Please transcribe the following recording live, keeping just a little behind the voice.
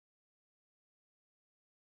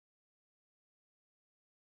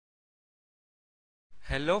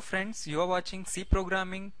Hello friends, you are watching C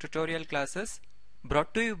programming tutorial classes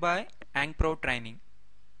brought to you by Pro Training.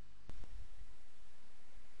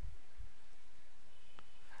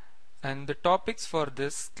 And the topics for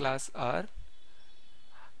this class are: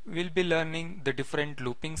 we'll be learning the different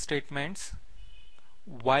looping statements,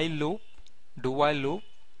 while loop, do while loop,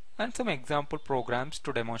 and some example programs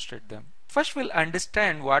to demonstrate them. First we'll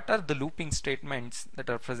understand what are the looping statements that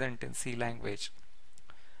are present in C language.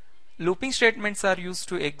 Looping statements are used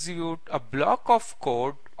to execute a block of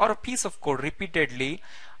code or a piece of code repeatedly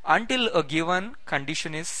until a given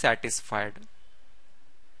condition is satisfied.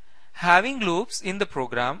 Having loops in the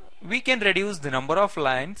program, we can reduce the number of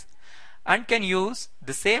lines and can use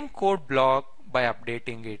the same code block by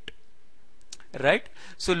updating it. Right?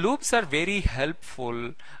 So loops are very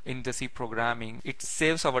helpful in the C programming. It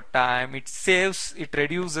saves our time, it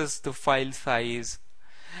reduces the file size,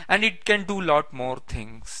 and it can do lot more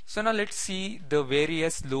things. So now let's see the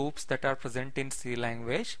various loops that are present in C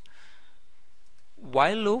language: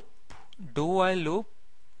 while loop, do while loop,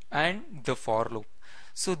 and the for loop.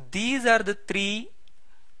 So these are the three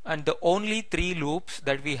and the only three loops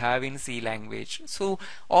that we have in C language. So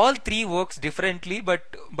all three works differently,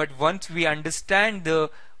 but once we understand the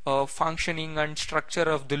functioning and structure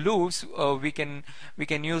of the loops, we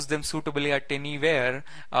can use them suitably at anywhere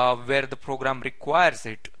where the program requires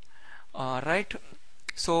it. Right.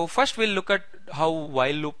 So first we'll look at how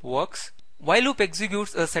while loop works. While loop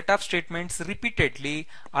executes a set of statements repeatedly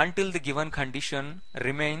until the given condition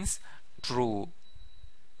remains true.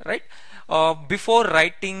 Right? Before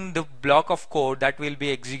writing the block of code that will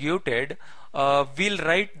be executed, we'll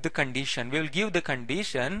write the condition. We'll give the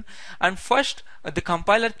condition, and first the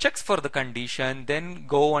compiler checks for the condition, then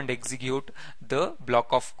go and execute the block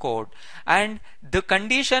of code. And the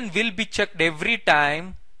condition will be checked every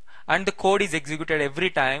time, and the code is executed every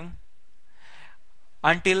time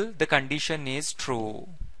until the condition is true.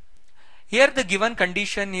 Here the given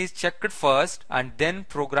condition is checked first, and then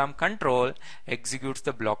program control executes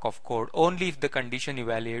the block of code only if the condition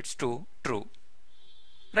evaluates to true.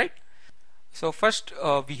 Right? So first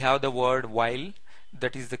we have the word while,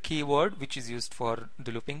 that is the keyword which is used for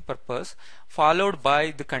the looping purpose, followed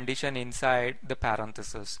by the condition inside the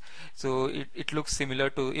parenthesis. So it looks similar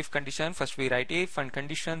to if condition. First we write if and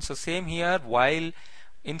condition. So same here, while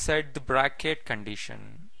inside the bracket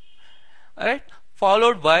condition. Alright,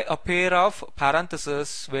 followed by a pair of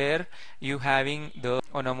parentheses where you having the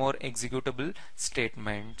one or more executable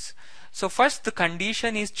statements. So first the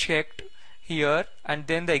condition is checked here, and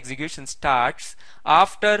then the execution starts.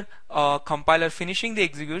 After compiler finishing the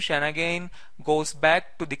execution, again goes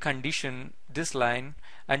back to the condition, this line,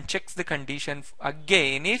 and checks the condition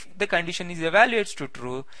again. If the condition is evaluates to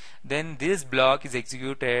true, then this block is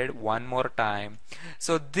executed one more time.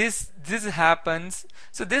 So this happens.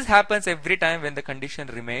 So this happens every time when the condition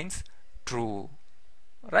remains true.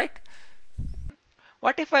 Right?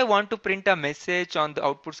 What if I want to print a message on the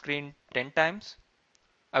output screen 10 times?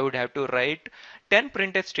 I would have to write 10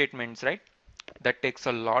 printf statements, right? That takes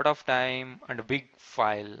a lot of time and a big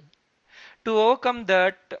file. To overcome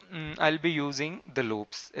that, I'll be using the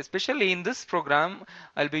loops. Especially in this program,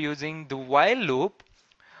 I'll be using the while loop.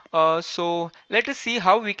 So let us see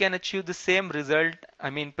how we can achieve the same result. I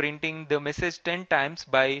mean, printing the message 10 times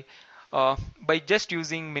by just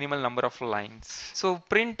using minimal number of lines. So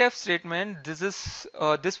printf statement,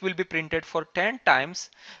 this will be printed for 10 times.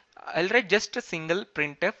 I'll write just a single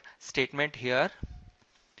printf statement here.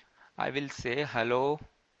 I will say hello,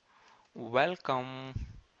 welcome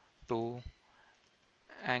to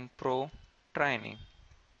Pro Training,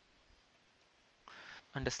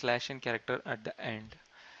 and a slash n character at the end.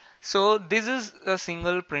 So this is a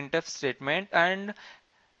single printf statement, and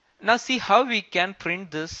now see how we can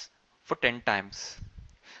print this for 10 times.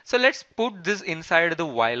 So let's put this inside the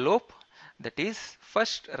while loop. That is,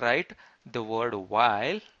 first write the word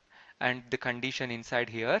while and the condition inside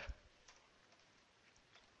here.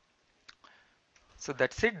 So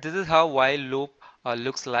that's it. This is how while loop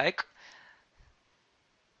looks like.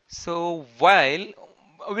 So while,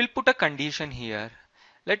 we'll put a condition here.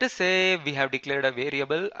 Let us say we have declared a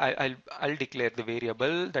variable. I'll declare the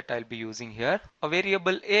variable that I'll be using here. A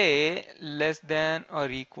variable a less than or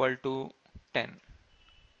equal to 10.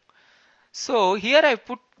 So here I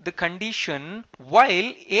put the condition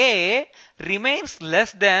while a remains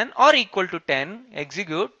less than or equal to 10,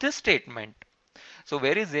 execute this statement. So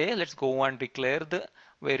where is a? Let's go and declare the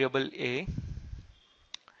variable a,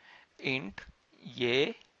 int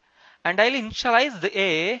a, and I'll initialize the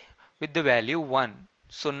a with the value 1.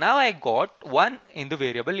 So now I got 1 in the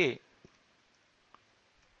variable a.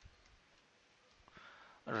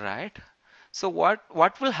 Right. So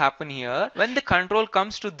what will happen here when the control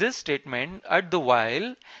comes to this statement at the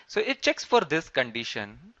while? So it checks for this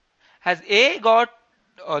condition. Has A got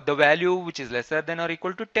the value which is lesser than or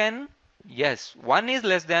equal to 10? Yes, 1 is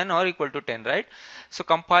less than or equal to 10, right? So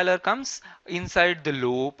compiler comes inside the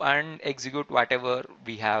loop and execute whatever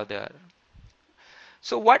we have there.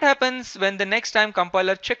 So what happens when the next time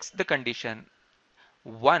compiler checks the condition?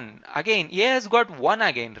 1 again, A has got 1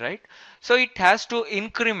 again, right? So it has to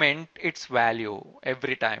increment its value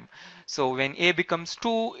every time. So when A becomes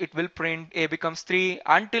 2, it will print A becomes 3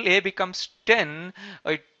 until A becomes 10.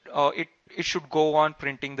 It should go on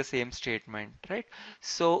printing the same statement, right?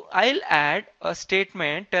 So I'll add a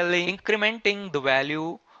statement telling incrementing the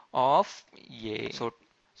value of A. So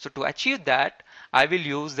to achieve that, I will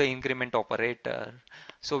use the increment operator.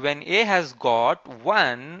 So when A has got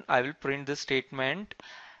 1, I will print the statement,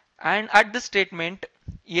 and at the statement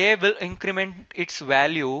A will increment its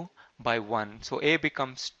value by 1. So A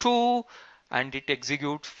becomes 2 and it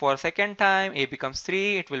executes for second time. A becomes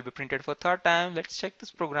 3, it will be printed for third time. Let's check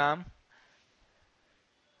this program.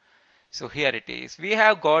 So here it is. We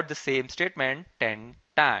have got the same statement 10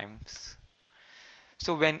 times.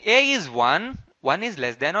 So when A is 1, 1 is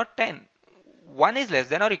less than or 10. 1 is less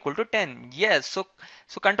than or equal to 10. Yes, so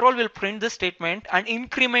control will print the statement and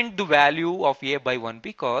increment the value of A by 1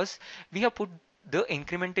 because we have put the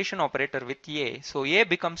incrementation operator with A. So A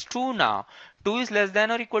becomes 2 now. 2 is less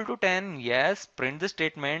than or equal to 10. Yes, print the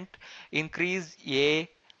statement, increase A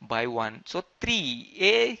by 1. So 3.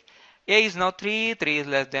 A is now 3. 3 is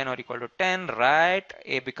less than or equal to 10. Right.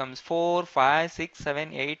 A becomes 4, 5, 6,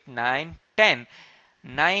 7, 8, 9, 10.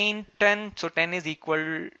 9, 10. So 10 is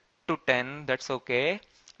equal to 10. That's okay.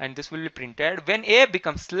 And this will be printed. When A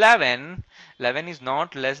becomes 11, 11 is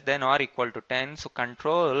not less than or equal to 10. So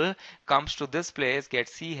control comes to this place,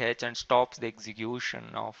 gets CH and stops the execution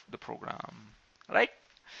of the program. Right?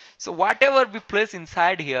 So whatever we place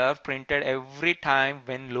inside here printed every time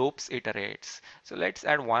when loops iterates. So let's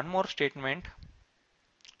add one more statement.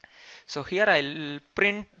 So here I'll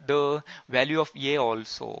print the value of A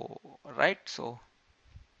also, right? So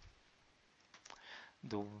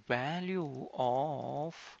the value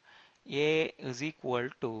of A is equal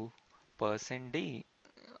to %d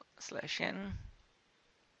slash n,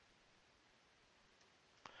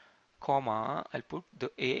 comma, I'll put the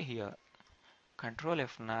A here, control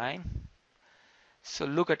F9. So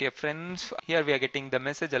look at your friends, here we are getting the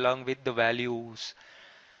message along with the values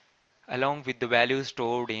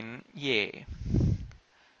stored in A.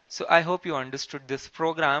 So I hope you understood this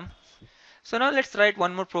program. So now let's write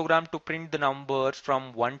one more program to print the numbers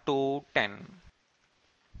from 1 to 10.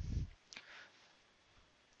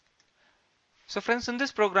 So friends, in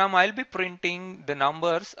this program I'll be printing the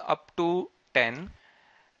numbers up to 10,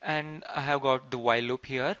 and I have got the while loop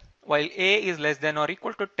here. While A is less than or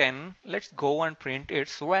equal to 10, let's go and print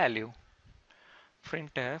its value.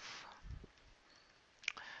 Printf.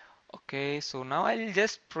 Okay, so now I'll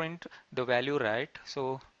just print the value, right?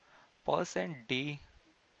 So %d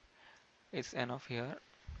is enough here.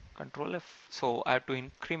 Control F. So I have to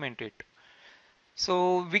increment it.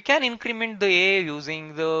 So we can increment the A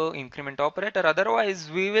using the increment operator. Otherwise,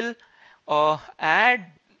 we will add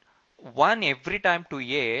 1 every time to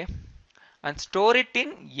A and store it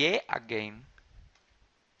in A again.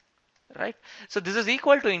 Right? So this is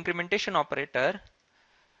equal to incrementation operator.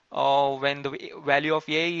 When the value of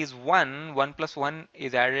A is 1, 1 plus 1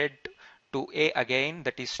 is added to A again,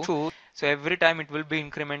 that is 2. So every time it will be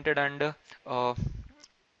incremented and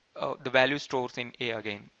the value stores in A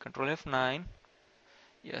again. Control F9.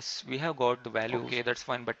 Yes, we have got the value. Okay, that's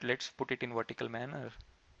fine, but let's put it in vertical manner.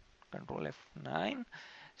 Control F9.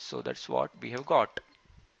 So that's what we have got.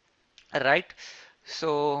 Right.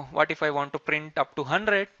 So what if I want to print up to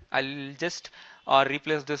 100? I'll just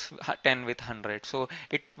replace this 10 with 100. So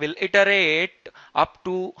it will iterate up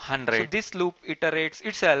to 100. So this loop iterates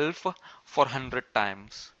itself for 100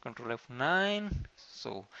 times. Control F9.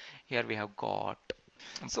 So here we have got.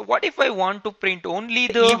 So what if I want to print only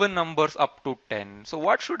the even numbers up to 10? So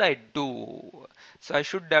what should I do? So I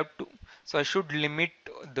should limit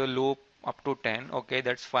the loop up to 10. Okay,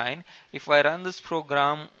 that's fine. If I run this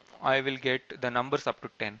program, I will get the numbers up to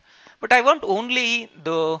 10. But I want only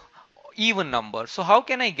the even number. So how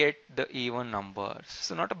can I get the even numbers?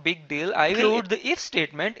 So not a big deal. I will include the if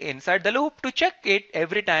statement inside the loop to check it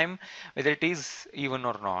every time whether it is even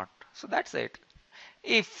or not. So that's it.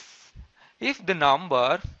 If the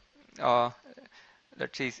number uh,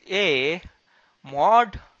 that is A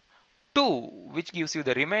mod 2, which gives you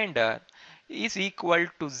the remainder, is equal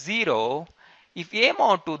to 0, if A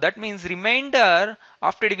mod 2, that means remainder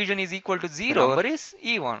after division is equal to 0, the number is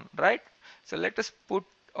even, right? So let us put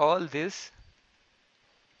all this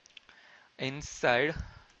inside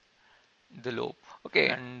the loop. Okay,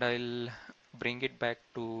 and I'll bring it back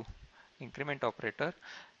to increment operator.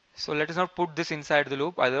 So let us not put this inside the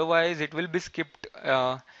loop, otherwise it will be skipped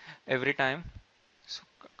every time. So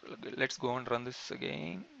let's go and run this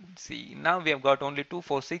again. See, now we have got only 2,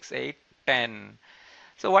 4, 6, 8, 10.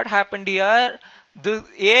 So what happened here? The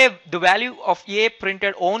value of a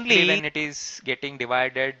printed only when it is getting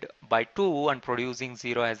divided by 2 and producing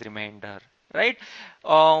 0 as remainder, right?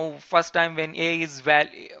 First time when a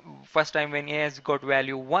has got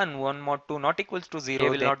value 1, 1 mod 2 not equals to 0, a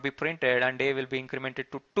will not be printed and a will be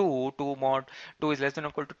incremented to 2. 2 mod 2 is less than or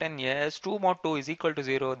equal to 10. Yes, 2 mod 2 is equal to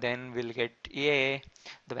 0. Then we'll get a,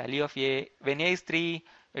 the value of a. When a is 3,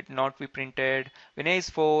 it not be printed. When a is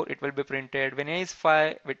 4, it will be printed. When a is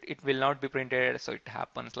 5, it will not be printed. So it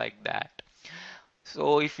happens like that.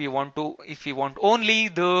 So if we want only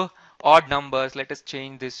the odd numbers, let us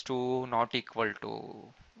change this to not equal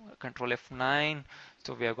to. Control F9.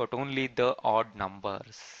 So we have got only the odd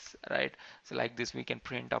numbers, right? So like this we can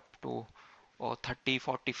print up to 30,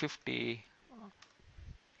 40, 50.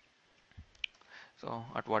 So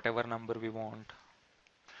at whatever number we want.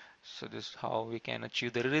 So this is how we can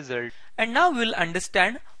achieve the result. And now we'll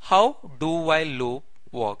understand how do while loop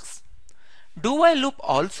works. Do while loop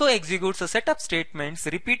also executes a set of statements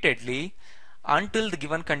repeatedly until the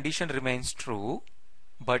given condition remains true.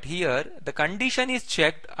 But here the condition is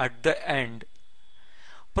checked at the end.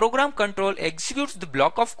 Program control executes the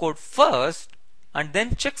block of code first and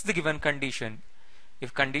then checks the given condition.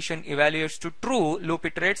 If condition evaluates to true, loop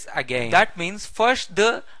iterates again. That means first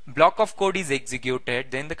the block of code is executed,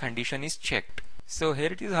 then the condition is checked. So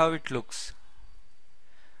here it is how it looks.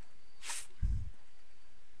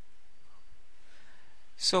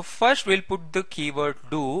 So first we'll put the keyword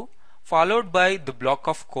do followed by the block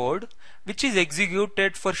of code which is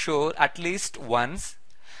executed for sure at least once,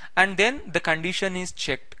 and then the condition is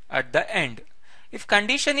checked at the end. If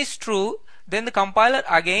condition is true, then the compiler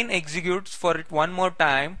again executes for it one more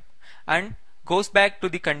time and goes back to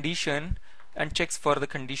the condition and checks for the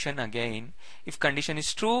condition again. If condition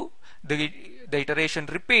is true, the iteration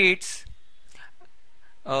repeats,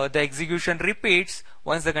 the execution repeats.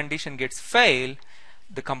 Once the condition gets failed,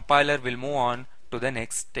 the compiler will move on to the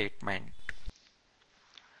next statement.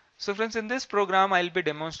 So friends, in this program I'll be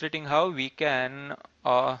demonstrating how we can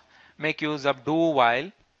make use of do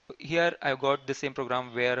while. Here I've got the same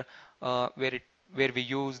program where we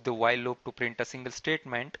use the while loop to print a single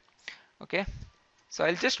statement. Okay, so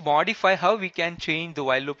I'll just modify how we can change the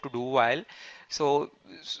while loop to do while. So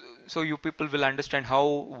you people will understand how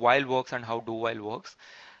while works and how do while works.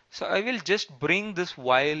 So I will just bring this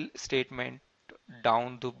while statement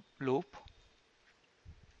down the loop.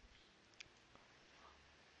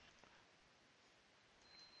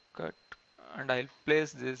 Cut, and I'll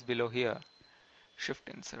place this below here. Shift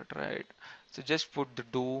insert, right? So just put the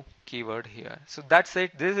do keyword here. So that's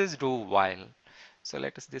it. This is do while. So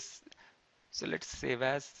let's save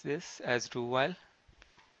as this as do while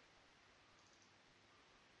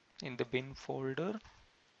in the bin folder.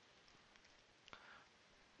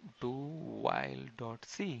 Do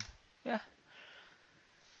while.c. Yeah.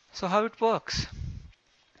 So how it works?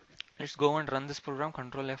 Let's go and run this program.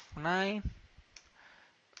 Control F9.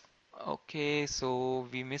 Okay, so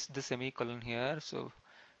we missed the semicolon here. So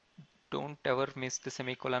don't ever miss the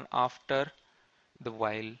semicolon after the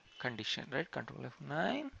while condition, right? Control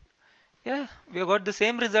F9. Yeah, we have got the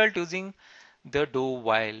same result using the do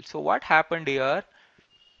while. So what happened here?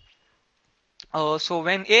 So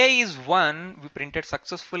when a is 1, we printed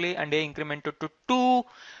successfully and a incremented to 2.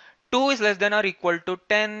 2 is less than or equal to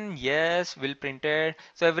 10. Yes, will printed.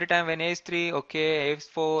 So every time when a is 3, okay, a is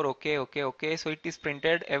 4, okay, okay, okay. So it is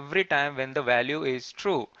printed every time when the value is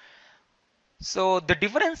true. So the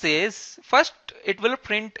difference is first it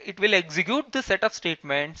will execute the set of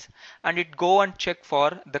statements and it go and check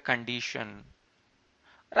for the condition,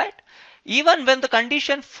 right? Even when the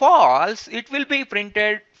condition false, it will be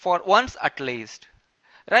printed for once at least,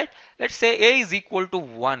 right? Let's say a is equal to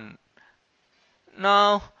 1.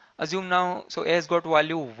 Now assume now, so a has got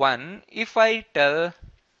value 1. If I tell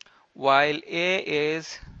while a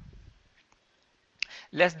is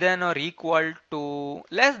less than or equal to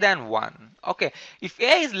less than 1. Okay, if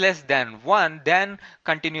a is less than 1, then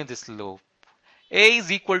continue this loop. A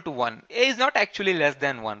is equal to 1. A is not actually less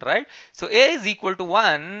than 1, right? So a is equal to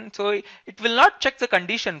 1. So it will not check the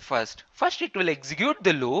condition first. First it will execute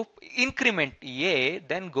the loop, increment a,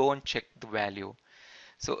 then go and check the value.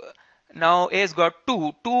 So now a has got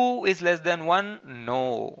 2. 2 is less than 1?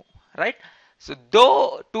 No, right? So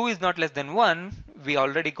though 2 is not less than 1, we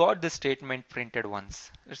already got this statement printed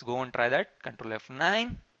once. Let's go and try that. Control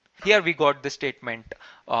F9. Here we got the statement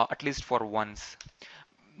at least for once.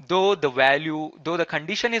 Though the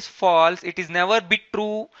condition is false, it is never be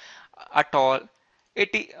true at all.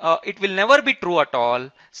 It will never be true at all.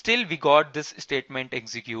 Still, we got this statement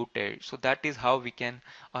executed. So that is how we can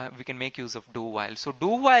make use of do while. So do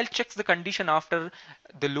while checks the condition after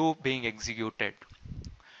the loop being executed.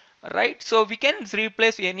 Right? So we can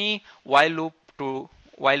replace any while loop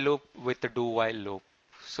with the do while loop.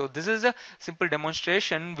 So this is a simple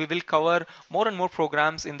demonstration. We will cover more and more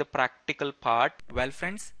programs in the practical part. Well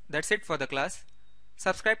friends, that's it for the class.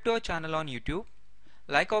 Subscribe to our channel on YouTube,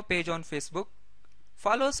 like our page on Facebook,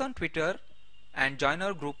 follow us on Twitter, and join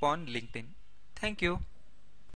our group on LinkedIn. Thank you.